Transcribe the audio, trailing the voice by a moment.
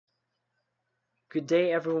Good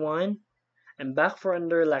day, everyone. I'm back for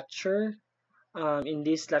another lecture. In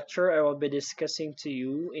this lecture, I will be discussing to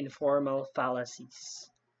you informal fallacies.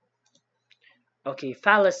 Okay,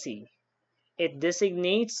 fallacy. It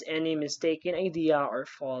designates any mistaken idea or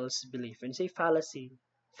false belief. When you say fallacy,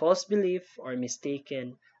 false belief or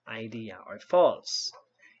mistaken idea or false.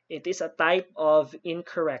 It is a type of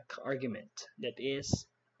incorrect argument. That is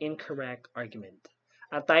incorrect argument.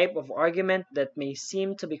 A type of argument that may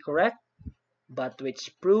seem to be correct but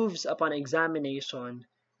which proves upon examination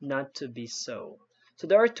not to be so. So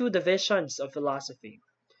there are two divisions of philosophy,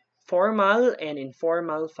 formal and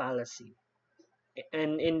informal fallacy.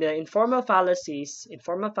 And in the informal fallacies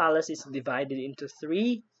are divided into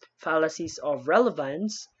three: fallacies of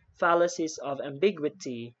relevance, fallacies of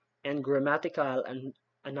ambiguity, and grammatical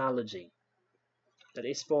analogy. That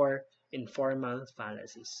is for informal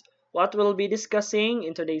fallacies. What we'll be discussing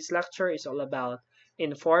in today's lecture is all about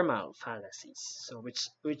informal fallacies, so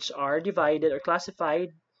which are divided or classified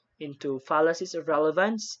into fallacies of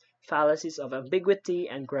relevance, fallacies of ambiguity,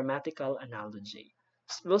 and grammatical analogy.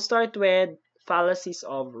 We'll start with fallacies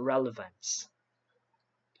of relevance.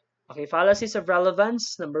 Okay, fallacies of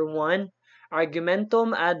relevance. Number one,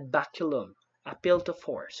 argumentum ad baculum, appeal to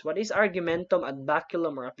force. What is argumentum ad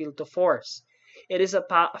baculum or appeal to force? It is a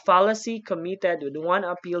fallacy committed when one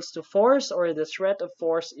appeals to force or the threat of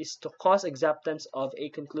force is to cause acceptance of a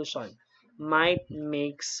conclusion. Might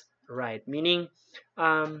makes right. Meaning,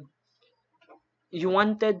 you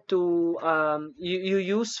wanted to, you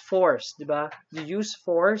use force, diba? You use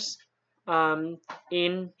force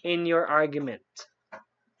in your argument.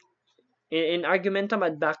 In argumentum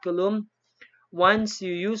ad baculum, once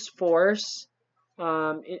you use force,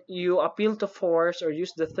 you appeal to force or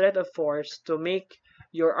use the threat of force to make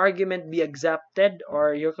your argument be accepted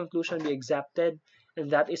or your conclusion be accepted,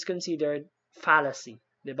 and that is considered fallacy,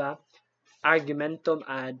 diba? Argumentum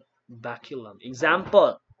ad baculum.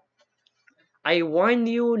 Example: I warn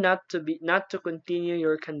you not to continue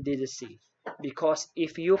your candidacy because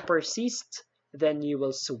if you persist, then you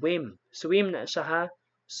will swim. Swim na siya ha?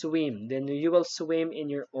 Swim. Then you will swim in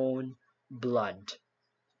your own blood.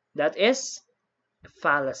 That is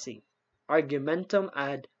fallacy. Argumentum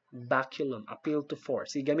ad baculum, appeal to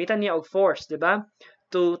force. Gamitan niya og force, di ba?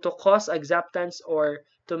 To cause acceptance or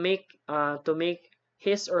to make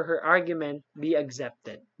his or her argument be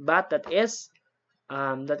accepted. But that is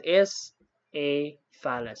a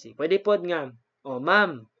fallacy. Pwede pod nga, oh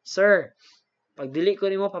ma'am, sir, pagdili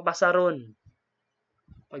ko nimo papasaron.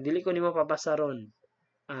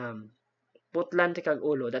 Putlan ti kag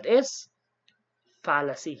ulo. That is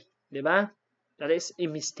fallacy, di ba? That is a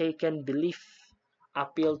mistaken belief,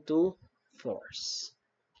 appeal to force.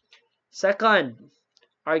 Second,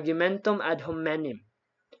 argumentum ad hominem.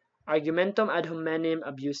 Argumentum ad hominem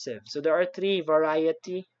abusive. So there are there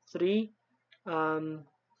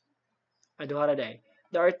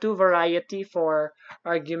are two variety for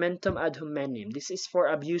argumentum ad hominem. This is for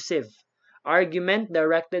abusive. Argument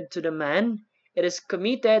directed to the man. It is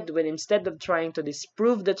committed when instead of trying to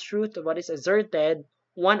disprove the truth of what is asserted,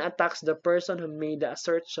 one attacks the person who made the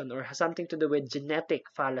assertion or has something to do with genetic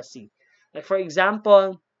fallacy. Like for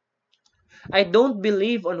example, I don't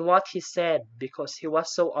believe on what he said because he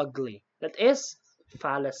was so ugly. That is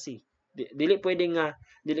fallacy. Dili pwede nga,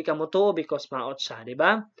 dili ka motuo because maot siya, di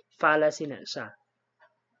ba? Fallacy na siya.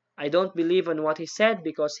 I don't believe on what he said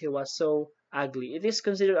because he was so ugly. It is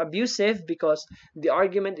considered abusive because the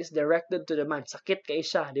argument is directed to the man. Sakit kay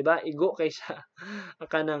siya, di ba? Igo kay siya.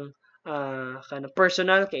 Kanang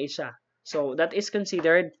personal kay siya. So that is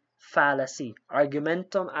considered fallacy.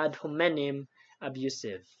 Argumentum ad hominem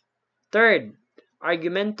abusive. Third,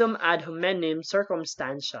 argumentum ad hominem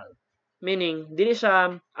circumstantial. Meaning, dili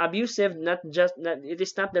siya abusive, it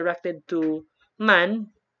is not directed to man,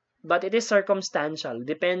 but it is circumstantial,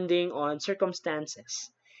 depending on circumstances.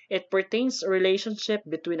 It pertains to a relationship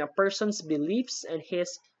between a person's beliefs and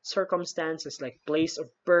his circumstances, like place of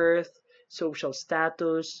birth, social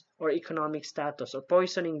status, or economic status, or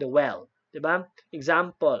poisoning the well. Diba?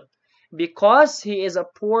 Example: because he is a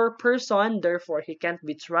poor person, therefore he can't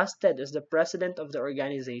be trusted as the president of the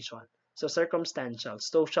organization. So circumstantial,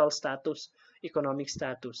 social status, economic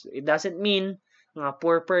status. It doesn't mean nga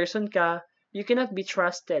poor person ka, you cannot be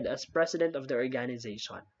trusted as president of the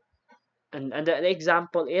organization. And the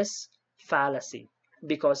example is fallacy.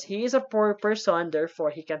 Because he is a poor person, therefore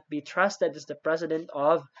he can't be trusted as the president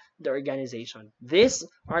of the organization. This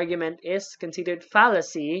argument is considered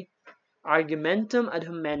fallacy. Argumentum ad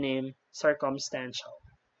hominem circumstantial.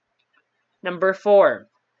 Number 4,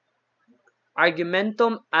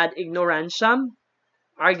 argumentum ad ignorantiam,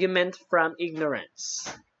 argument from ignorance.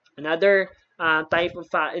 Another type of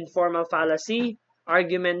informal fallacy,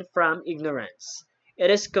 argument from ignorance. It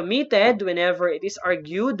is committed whenever it is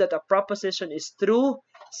argued that a proposition is true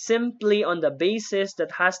simply on the basis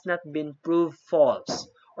that has not been proved false,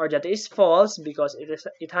 or that is false because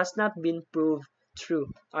it has not been proved true.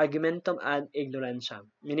 Argumentum ad ignorantiam.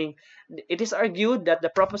 Meaning, it is argued that the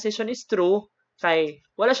proposition is true kay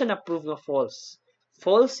wala siya na-prove na false.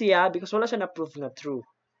 False siya because wala siya na-prove na true.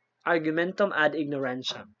 Argumentum ad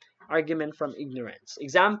ignorantiam. Argument from ignorance.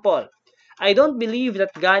 Example, I don't believe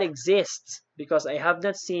that God exists because I have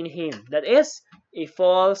not seen Him. That is a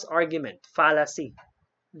false argument, fallacy.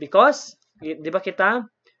 Because, di ba kita,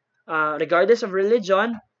 regardless of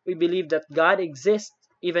religion, we believe that God exists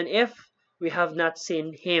even if we have not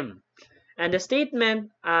seen Him. And the statement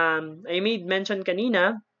I made mention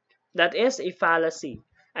kanina, that is a fallacy.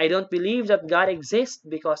 I don't believe that God exists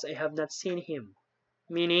because I have not seen Him.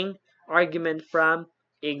 Meaning, argument from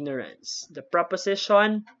ignorance. The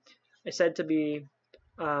proposition is said to be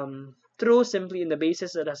true simply in the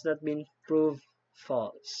basis that has not been proved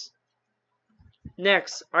false.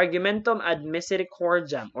 Next, argumentum ad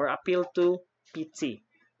misericordiam, or appeal to pity.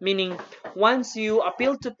 Meaning, once you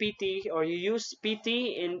appeal to pity or you use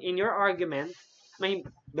pity in your argument, may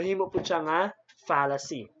bahimo po siya nga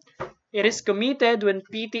fallacy. It is committed when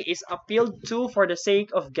pity is appealed to for the sake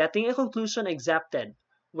of getting a conclusion accepted,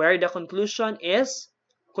 where the conclusion is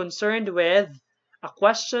concerned with a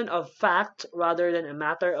question of fact rather than a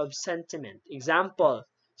matter of sentiment. Example,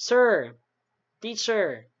 Sir,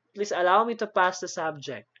 teacher, please allow me to pass the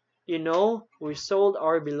subject. You know, we sold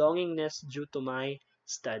our belongingness due to my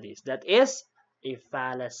studies. That is a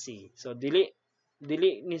fallacy. So, dili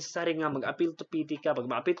necessary nga mag-appeal to pity ka. Pag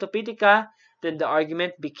ma-appeal to pity ka, then the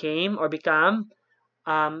argument become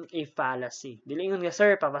a fallacy. Dili nga,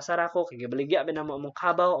 sir, papasara ko, kay gabaligya ba na mo among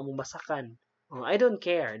kabaw, among basakan. Oh, I don't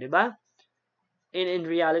care, di ba? In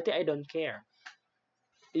reality, I don't care.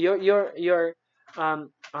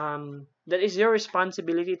 That is your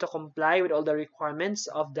responsibility to comply with all the requirements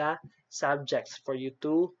of the subjects for you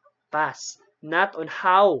to pass. Not on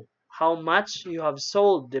how much you have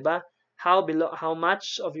sold, di ba? How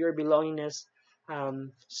much of your belongingness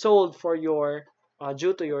sold for your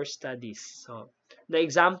due to your studies. So the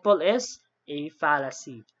example is a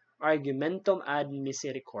fallacy. Argumentum ad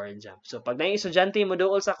misericordiam. So pag nai estudyante mo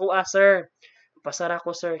duol sa kuha, sir, pasara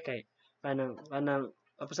ko sir kay kanang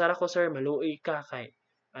pasara ko sir maluoy ka kay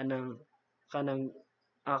kanang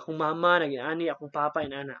akong mama nag-ani akong papa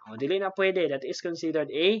inana. O dili na pwede. That is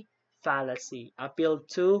considered a fallacy. Appeal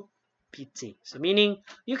to pity. So meaning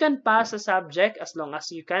you can pass a subject as long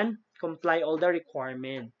as you can comply all the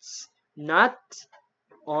requirements, not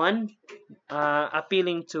on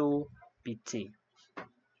appealing to pity.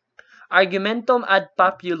 Argumentum ad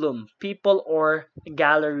populum, people or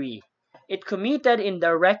gallery. It committed in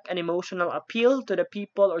direct and emotional appeal to the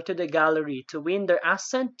people or to the gallery to win their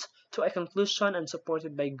assent to a conclusion and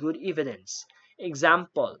supported by good evidence.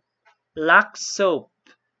 Example, Lux soap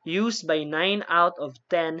used by 9 out of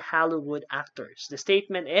 10 Hollywood actors. The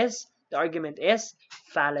argument is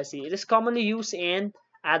fallacy. It is commonly used in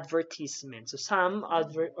advertisements. So some,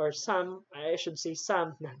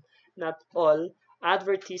 not all,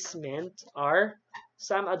 advertisements are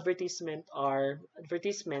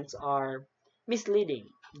misleading,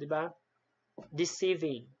 di ba?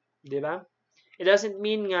 Deceiving, di ba? It doesn't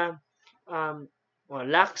mean nga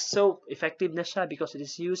Lux soap effective na siya because it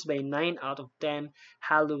is used by 9 out of 10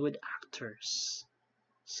 Hollywood actors.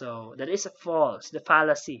 So that is a the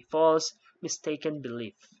fallacy, false, mistaken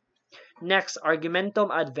belief. Next, argumentum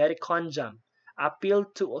ad vericondiam, appeal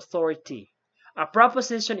to authority. A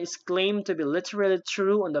proposition is claimed to be literally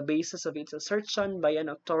true on the basis of its assertion by an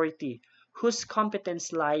authority whose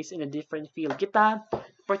competence lies in a different field.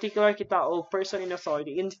 Particular o person in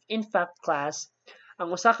authority. In fact, class,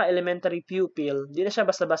 ang usa ka elementary pupil, di na siya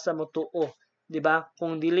basta-basta motuo, di ba?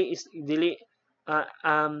 Kung di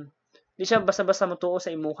siya basta-basta motuo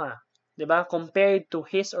sa imuha, di ba? Compared to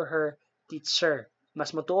his or her teacher,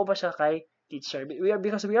 mas motuo pa siya kay teacher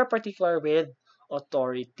because we are particular with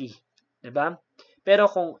authority. Diba? Pero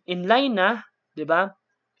kung inline na, diba?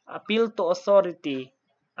 Appeal to authority,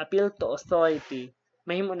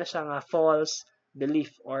 mahimo na siya nga false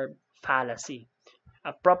belief or fallacy.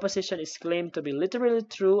 A proposition is claimed to be literally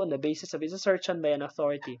true on the basis of its assertion by an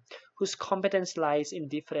authority whose competence lies in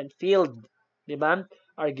different field. Diba?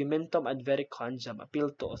 Argumentum ad vericondiam,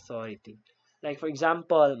 appeal to authority. Like for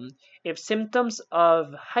example, if symptoms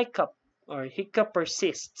of hiccup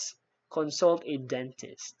persists, consult a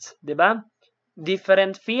dentist. Diba?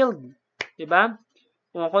 Different field. Diba?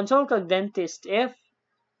 Kung consult kag dentist if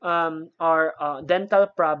or dental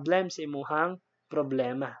problems imuhang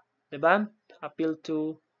problema. Diba? Appeal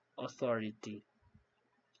to authority.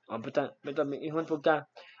 Bito, ihon po ka.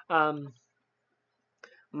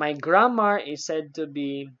 My grammar is said to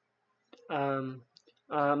be,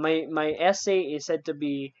 my essay is said to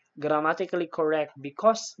be grammatically correct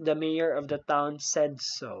because the mayor of the town said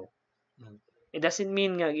so. It doesn't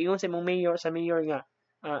mean nga, ingon sa imong mayor, nga,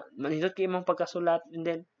 manindot kay imong pagkasulat, and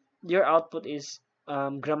then your output is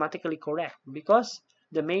grammatically correct because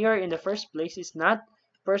the mayor in the first place is not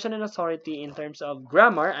person in authority in terms of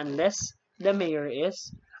grammar unless the mayor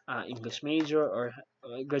is English major or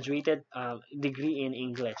graduated degree in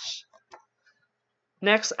English.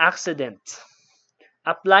 Next, accident.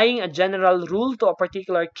 Applying a general rule to a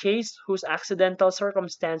particular case whose accidental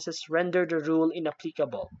circumstances render the rule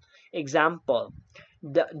inapplicable. Example,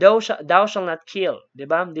 thou shall not kill.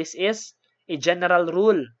 Diba? This is a general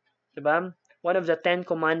rule. Diba? One of the 10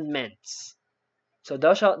 commandments. So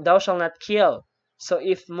thou shall not kill. So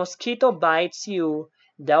if mosquito bites you,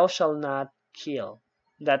 thou shall not kill.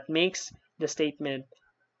 That makes the statement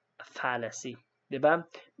a fallacy. Diba?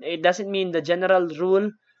 It doesn't mean the general rule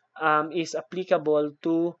is applicable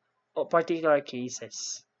to particular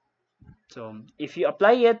cases. So if you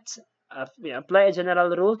apply a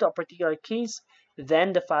general rule to a particular case,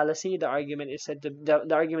 then the argument is said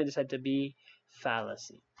to be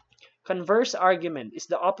fallacy. Converse argument is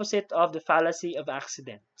the opposite of the fallacy of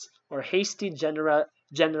accident or hasty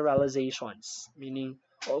generalizations, meaning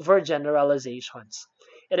overgeneralizations.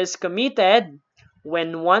 It is committed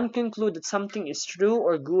when one concludes that something is true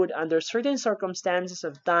or good under certain circumstances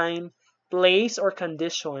of time, place, or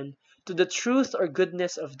condition to the truth or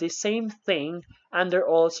goodness of the same thing under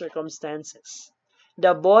all circumstances.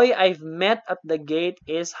 The boy I've met at the gate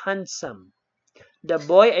is handsome. The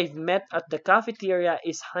boy I've met at the cafeteria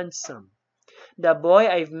is handsome. The boy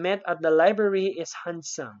I've met at the library is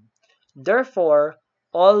handsome. Therefore,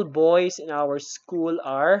 all boys in our school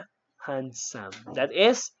are handsome. That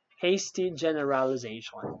is hasty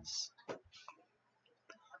generalizations.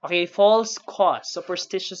 Okay, false cause,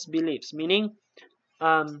 superstitious beliefs, meaning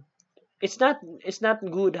it's not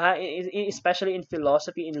good, especially in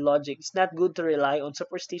philosophy, in logic. It's not good to rely on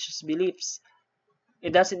superstitious beliefs.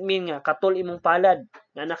 It doesn't mean nga katol imong palad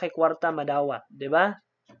na nakay kwarta madawat, di ba?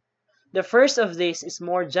 The first of this is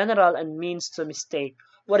more general and means to mistake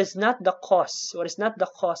what is not the cause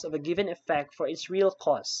of a given effect for its real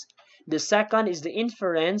cause. The second is the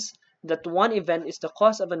inference that one event is the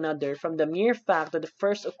cause of another from the mere fact that the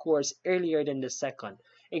first occurs earlier than the second.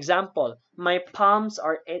 Example, my palms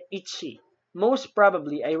are itchy. Most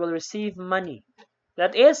probably, I will receive money.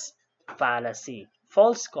 That is fallacy.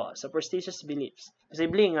 False cause, superstitious beliefs.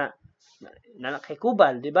 Posible nga,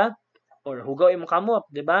 nanakikubal, di ba? Or hugaw imong kamot,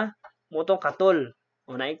 di ba? Motong katol,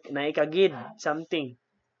 o naikagid, something.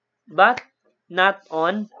 But, not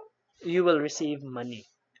on, you will receive money.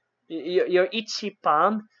 Your itchy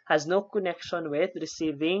palm has no connection with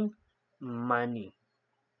receiving money.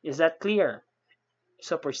 Is that clear?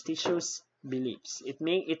 Superstitious beliefs. It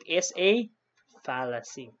is a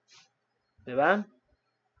fallacy. Diba?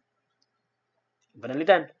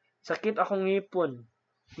 Panalitan, sakit akong ngipon.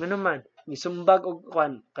 Ano man, nisumbag og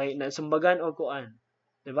kuan, kay nasumbagan og kuan.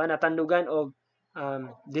 Diba? Natandugan og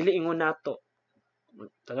dili ingon nato.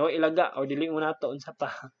 Tanaw ilaga or dili ingon nato unsa pa.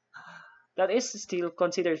 That is still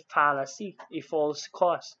considered fallacy, a false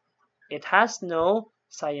cause. It has no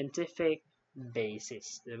scientific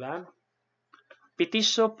basis. Diba?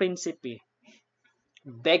 Petitio principii,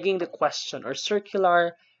 begging the question or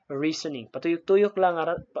circular reasoning. Patuyok-tuyok lang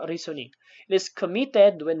reasoning. It is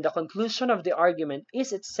committed when the conclusion of the argument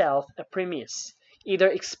is itself a premise, either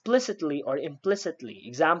explicitly or implicitly.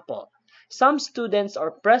 Example, some students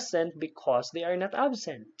are present because they are not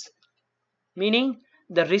absent. Meaning,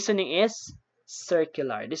 the reasoning is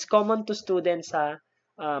circular. This is common to students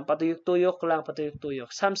patuyok-tuyok lang,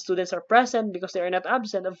 patuyok-tuyok. Some students are present because they are not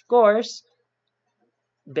absent. Of course,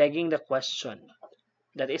 begging the question.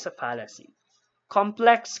 That is a fallacy.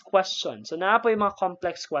 Complex question. So, naa po yung mga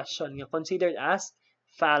complex question nga considered as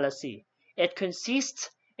fallacy. It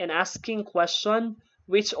consists in asking question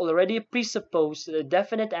which already presuppose that a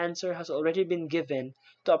definite answer has already been given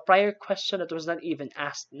to a prior question that was not even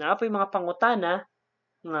asked. Naa po yung mga pangutana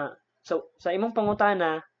nga, so, sa imong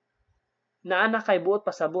pangutana, naa na kay buot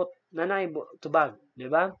pasabot, na tubag,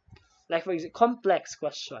 di ba? Like for example, complex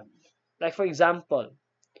question. Like for example,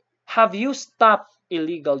 have you stopped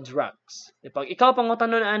illegal drugs? Pag ikaw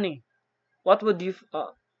pangutanon ani, what would you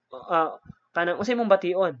kanang usay mong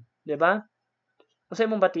bation, di ba? Usay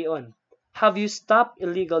mong bation. Have you stopped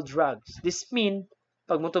illegal drugs? This mean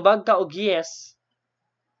pag motubag ka og yes,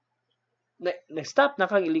 nag-stop na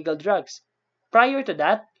kag illegal drugs. Prior to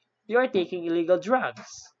that, you are taking illegal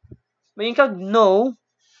drugs. May kag no,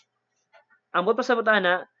 ambot pa sa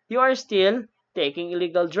butana, you are still taking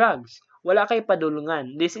illegal drugs. Wala kay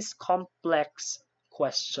padulungan. This is complex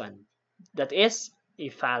question. That is a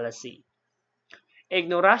fallacy.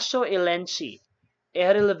 Ignoratio elenchi,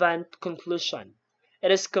 irrelevant conclusion. It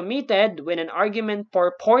is committed when an argument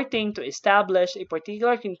purporting to establish a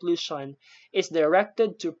particular conclusion is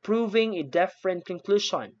directed to proving a different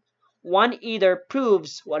conclusion. One either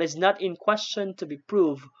proves what is not in question to be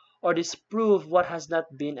proved or disprove what has not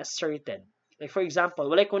been asserted. Like for example,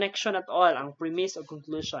 wala connection at all ang premise o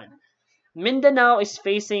conclusion. Mindanao is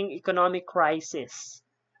facing economic crisis.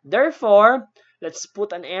 Therefore, let's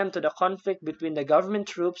put an end to the conflict between the government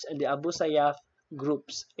troops and the Abu Sayyaf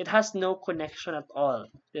groups. It has no connection at all.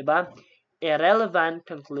 Diba? Irrelevant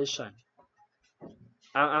conclusion.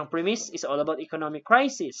 Ang premise is all about economic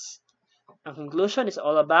crisis. Ang conclusion is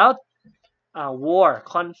all about war,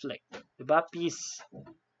 conflict. Diba? Peace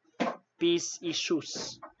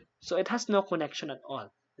issues. So it has no connection at all.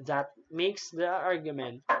 That makes the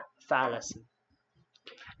argument fallacy.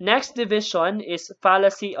 Next division is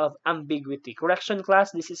fallacy of ambiguity. Correction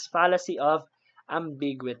class, this is fallacy of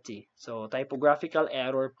ambiguity. So, typographical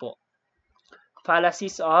error po.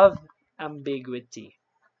 Fallacies of ambiguity.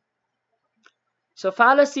 So,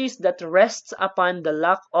 fallacies that rests upon the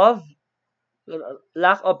lack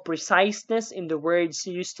of preciseness in the words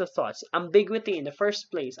used to thoughts. Ambiguity in the first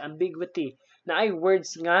place. Ambiguity. Na ay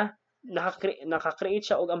words nga nakakreate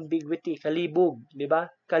siya og ambiguity, kalibog, di ba?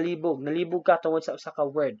 Kalibog, nalibog ka tungod sa usa ka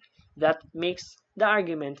word. That makes the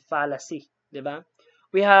argument fallacy, di ba?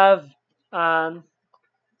 We have 3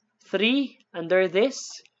 under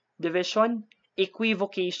this division: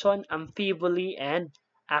 equivocation, amphiboly, and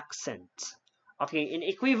accent. Okay, in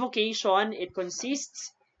equivocation, it consists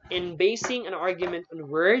in basing an argument on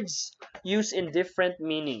words used in different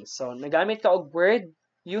meanings. So, nagamit ka og word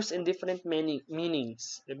used in different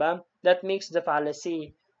meanings, diba? That makes the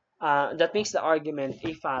fallacy, that makes the argument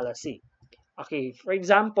a fallacy. Okay, for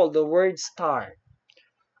example, the word star.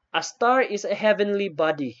 A star is a heavenly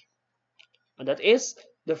body. And that is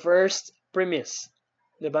the first premise,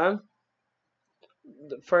 diba?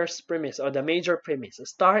 The first premise or the major premise. A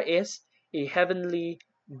star is a heavenly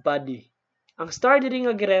body. Ang star diri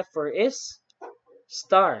nga gi-refer is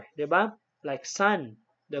star, diba? Like sun,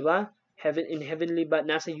 diba? In heavenly but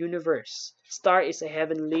nasa universe. Star is a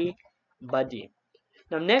heavenly body.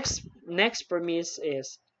 Now next premise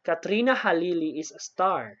is Katrina Halili is a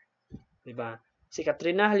star. Diba? Si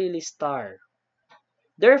Katrina Halili star.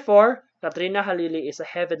 Therefore, Katrina Halili is a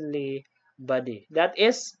heavenly body. That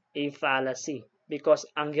is a fallacy because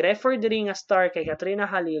ang refer diri nga star kay Katrina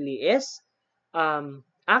Halili is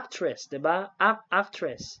actress, diba?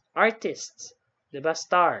 Actress, artist, diba?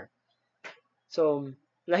 Star. So,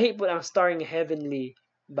 lahi po ang star ng heavenly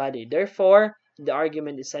body. Therefore, the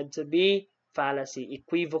argument is said to be fallacy,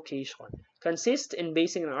 equivocation. Consists in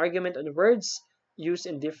basing an argument on words used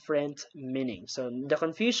in different meanings. So, the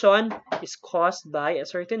confusion is caused by a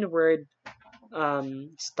certain word,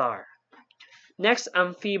 star. Next,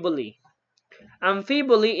 amphiboly.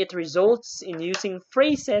 Amphiboly, it results in using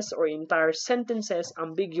phrases or entire sentences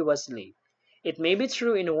ambiguously. It may be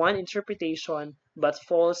true in one interpretation, but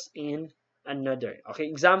false in another. Okay,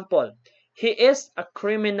 example. He is a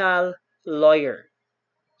criminal lawyer.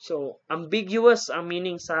 So, ambiguous ang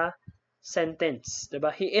meaning sa sentence.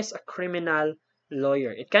 Diba? He is a criminal lawyer.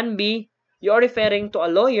 It can be, you are referring to a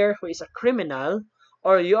lawyer who is a criminal,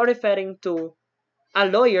 or you are referring to a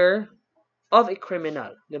lawyer of a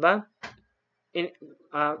criminal. Diba?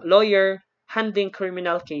 Lawyer handling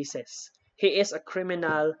criminal cases. He is a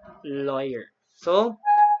criminal lawyer. So,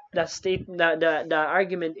 the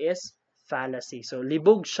argument is fallacy. So,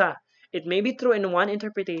 libog siya. It may be true in one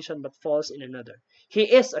interpretation but false in another. He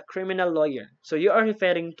is a criminal lawyer. So, you are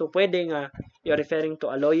referring to, you're referring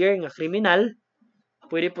to a lawyer nga criminal.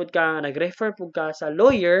 Pwede po ka, nag-refer po ka sa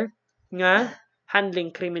lawyer nga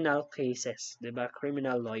handling criminal cases. Diba?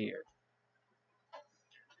 Criminal lawyer.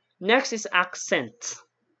 Next is accent.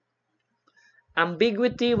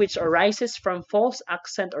 Ambiguity which arises from false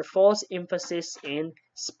accent or false emphasis in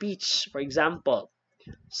speech. For example,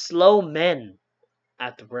 slow men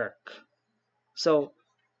at work. So,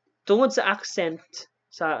 tungod sa accent,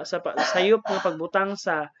 sayop ng pagbutang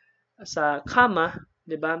sa comma,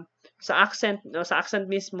 'di ba? Sa accent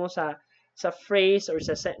mismo sa phrase or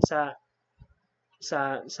sa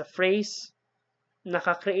phrase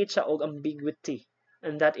naka-create siya og ambiguity,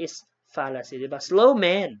 and that is fallacy, 'di ba? Slow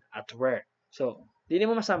men at work. So, dili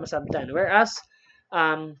mo masabtan. Whereas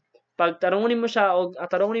Pag tarungon mo siya o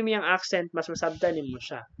tarungon mo yung accent, mas masabtan mo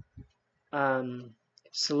siya.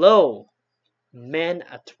 Slow men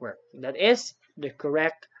at work. That is the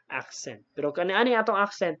correct accent. Pero kani-ani atong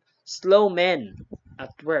accent, slow men at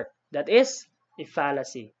work. That is a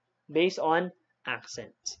fallacy based on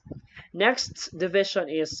accent. Next division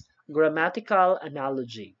is grammatical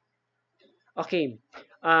analogy. Okay.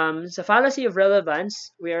 Sa fallacy of relevance,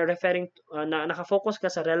 we are referring nakafocus ka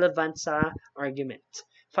sa relevant sa argument.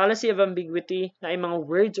 Fallacy of ambiguity na ay mga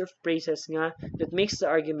words or phrases nga that makes the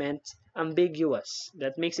argument ambiguous,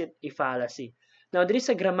 that makes it a fallacy. Now, there is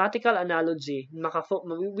a grammatical analogy.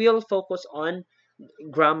 We will focus on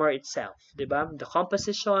grammar itself, diba? The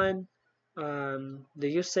composition, the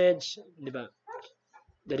usage, diba?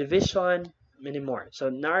 The division, many more. So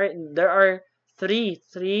there are three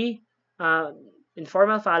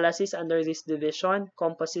informal fallacies under this division: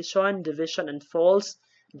 composition, division, and false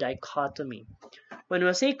dichotomy. When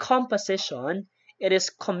we say composition, it is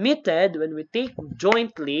committed when we take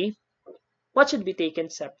jointly what should be taken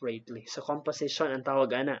separately. So composition ang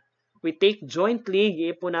tawag ana. We take jointly,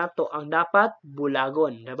 giipon nato ang dapat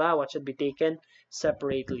bulagon, diba? What should be taken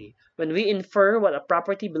separately. When we infer what a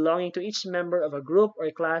property belonging to each member of a group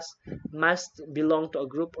or class must belong to a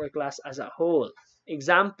group or class as a whole.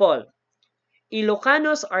 Example,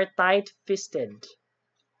 Ilocanos are tight-fisted,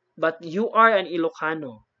 but you are an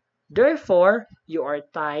Ilocano. Therefore, you are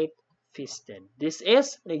tight-fisted. This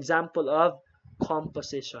is an example of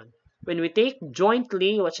composition. When we take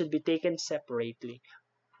jointly, what should be taken separately.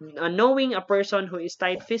 Knowing a person who is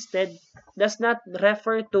tight-fisted does not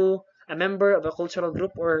refer to a member of a cultural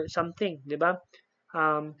group or something, diba?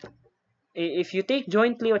 If you take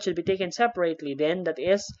jointly, what should be taken separately, then that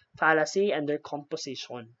is fallacy under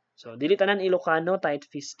composition. So, dili tanan Ilocano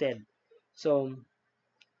tight-fisted. So,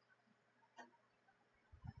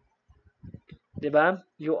 diba?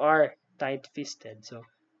 You are tight-fisted. So,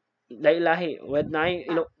 lahi-lahi. When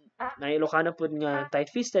na Ilocano po nga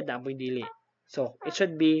tight-fisted na po dili. So, it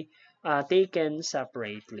should be taken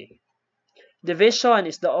separately. Division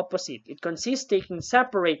is the opposite. It consists taking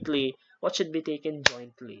separately what should be taken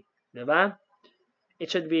jointly. Diba?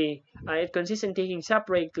 It should be, it consists in taking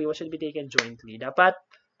separately what should be taken jointly. Dapat,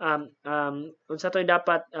 unsa to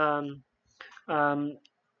dapat,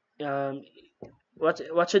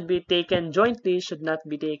 what should be taken jointly should not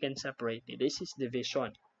be taken separately. This is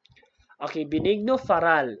division. Okay, Benigno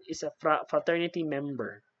Faral is a fraternity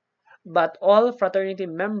member. But all fraternity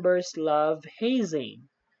members love hazing.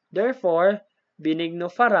 Therefore, Benigno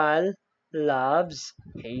Faral loves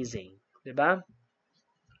hazing. Diba?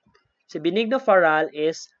 So, Benigno Faral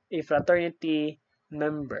is a fraternity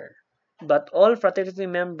member. But all fraternity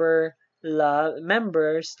members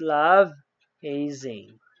love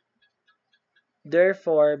hazing.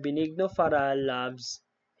 Therefore, Benigno Faral loves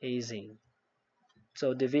hazing.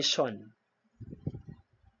 So, division.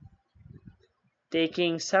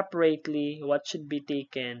 Taking separately what should be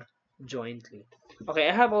taken jointly. Okay,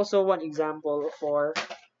 I have also one example for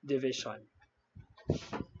division.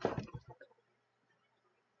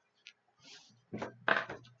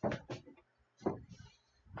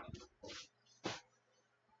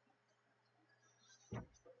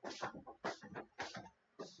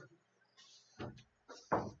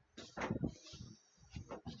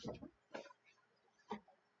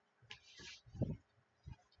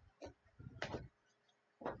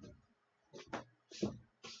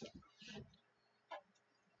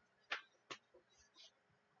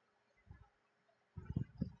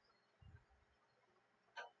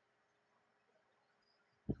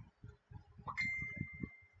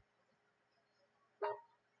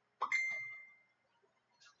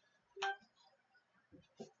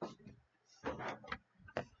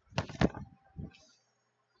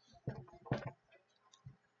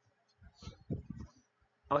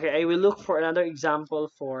 Okay, I will look for another example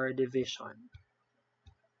for division.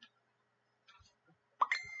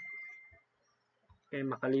 Okay,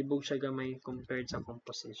 makalibog siya gamay compared sa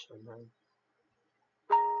composition.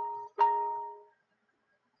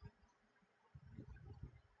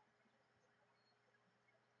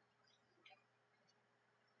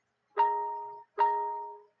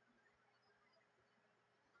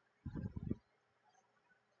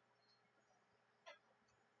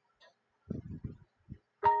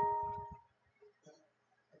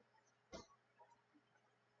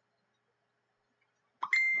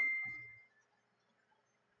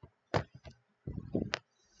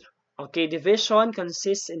 Okay, division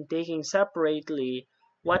consists in taking separately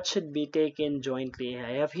what should be taken jointly.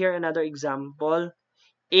 I have here another example.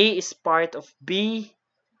 A is part of B.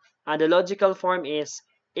 The logical form is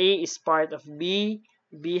A is part of B.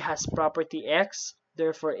 B has property X.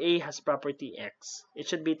 Therefore, A has property X. It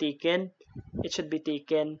should be taken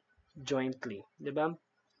jointly. Diba?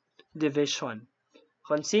 Division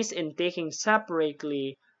consists in taking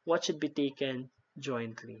separately what should be taken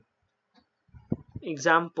jointly.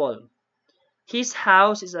 Example. His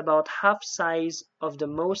house is about half size of the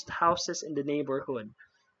most houses in the neighborhood.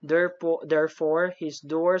 Therefore, his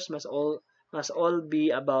doors must all be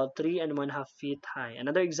about 3.5 feet high.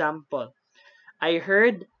 Another example. I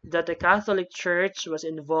heard that the Catholic Church was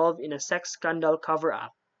involved in a sex scandal cover-up.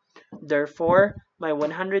 Therefore, my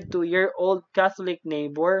 102-year-old Catholic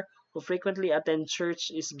neighbor who frequently attends church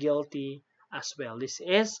is guilty as well. This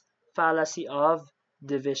is fallacy of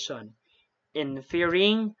division.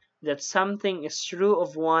 Inferring that something is true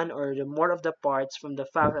of one or the more of the parts from the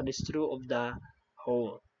fact that it's true of the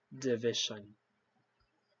whole. Division.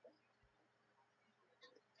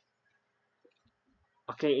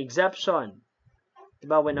 Okay, exception.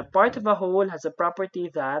 But when a part of a whole has a property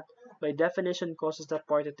that, by definition, causes that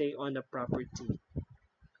part to take on the property.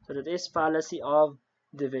 So that is fallacy of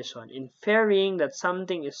division. Inferring that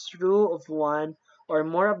something is true of one or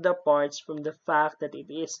more of the parts from the fact that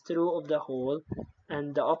it is true of the whole,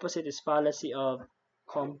 and the opposite is fallacy of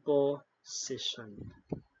composition.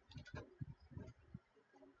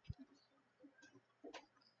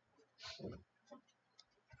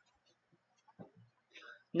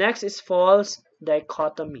 Next is false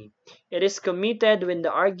dichotomy. It is committed when the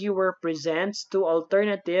arguer presents two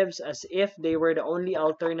alternatives as if they were the only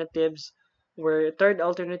alternatives, where a third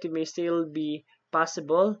alternative may still be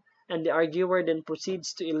possible, and the arguer then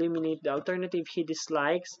proceeds to eliminate the alternative he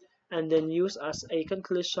dislikes and then use as a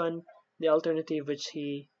conclusion the alternative which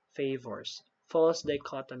he favors. False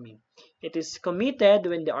dichotomy. It is committed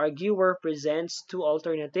when the arguer presents two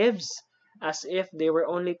alternatives as if they were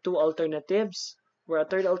only two alternatives, where a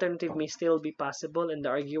third alternative may still be possible, and the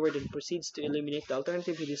arguer then proceeds to eliminate the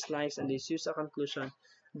alternative he dislikes and thus use a conclusion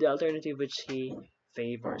the alternative which he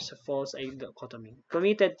favors. False dichotomy.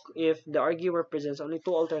 Committed if the arguer presents only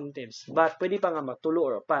two alternatives, but pwede pa nga magtulo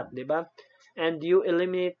or apat, di ba? And you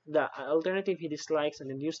eliminate the alternative he dislikes and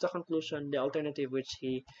then use the conclusion the alternative which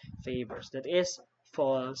he favors. That is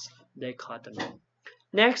false dichotomy.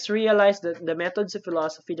 Next, realize that the methods of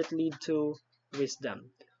philosophy that lead to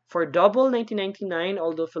wisdom. For Double 1999,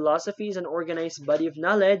 although philosophy is an organized body of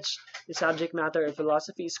knowledge, the subject matter of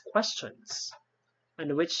philosophy is questions,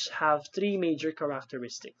 and which have three major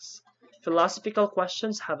characteristics. Philosophical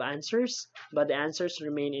questions have answers, but the answers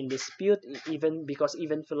remain in dispute because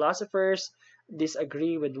even philosophers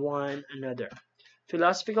disagree with one another.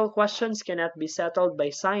 Philosophical questions cannot be settled by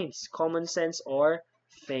science, common sense, or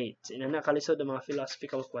faith. Nakalisod ang mga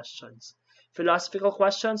philosophical questions. Philosophical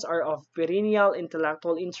questions are of perennial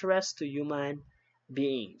intellectual interest to human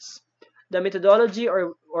beings. The methodology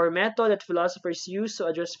or method that philosophers use to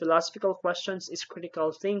address philosophical questions is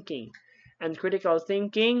critical thinking. And critical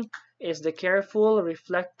thinking is the careful,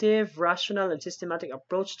 reflective, rational, and systematic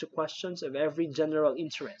approach to questions of every general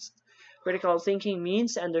interest. Critical thinking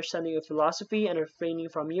means understanding of philosophy and refraining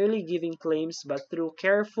from merely giving claims, but through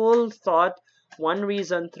careful thought, one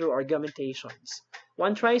reason through argumentations.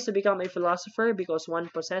 One tries to become a philosopher because one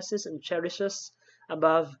possesses and cherishes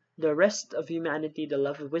above the rest of humanity the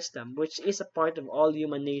love of wisdom, which is a part of all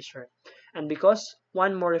human nature, and because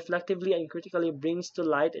one more reflectively and critically brings to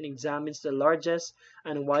light and examines the largest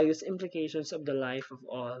and widest implications of the life of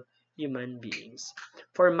all human beings.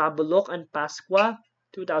 For Mabulok and Pasqua,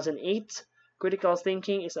 2008, critical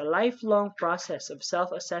thinking is a lifelong process of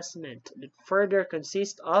self-assessment that further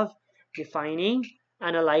consists of defining,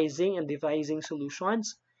 analyzing, and devising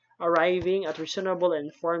solutions, arriving at reasonable and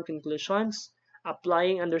informed conclusions,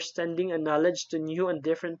 applying understanding and knowledge to new and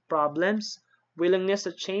different problems, willingness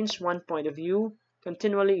to change one point of view,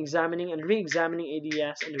 continually examining and re-examining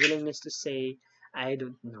ideas, and willingness to say, I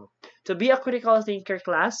don't know. To be a critical thinker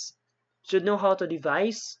class, should know how to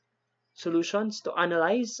devise solutions, to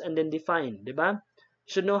analyze, and then define, diba?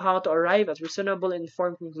 You should know how to arrive at reasonable and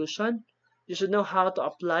informed conclusion. You should know how to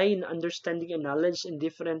apply understanding and knowledge in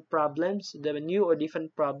different problems, the new or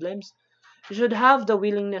different problems. You should have the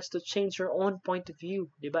willingness to change your own point of view,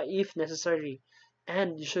 diba, if necessary.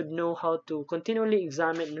 And you should know how to continually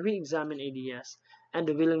examine and re-examine ideas, and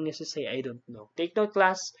the willingness to say, I don't know. Take note,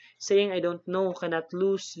 class, saying I don't know cannot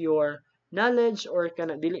lose your knowledge or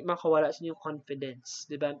cannot dili makawala sa inyong confidence,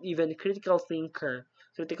 diba? Even critical thinker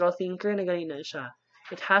na ganina siya.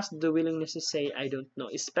 It has the willingness to say, I don't know,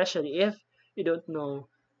 especially if you don't know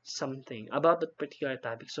something about that particular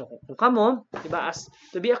topic. So, kung kamo, diba, as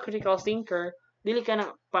to be a critical thinker, dili ka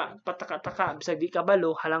na pataka-taka, bisag di ka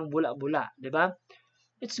balo, halang bula-bula, diba?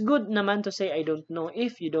 It's good naman to say, I don't know,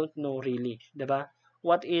 if you don't know really, diba?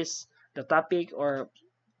 what is the topic or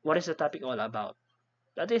what is the topic all about.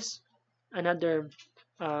 That is another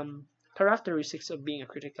characteristics of being a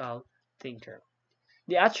critical thinker.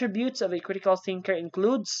 The attributes of a critical thinker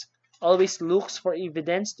includes always looks for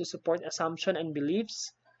evidence to support assumption and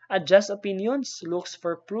beliefs, adjusts opinions, looks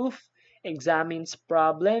for proof, examines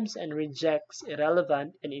problems, and rejects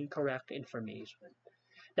irrelevant and incorrect information.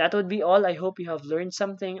 That would be all. I hope you have learned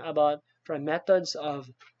something about from methods of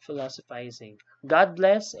philosophizing. God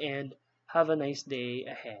bless and have a nice day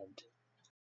ahead.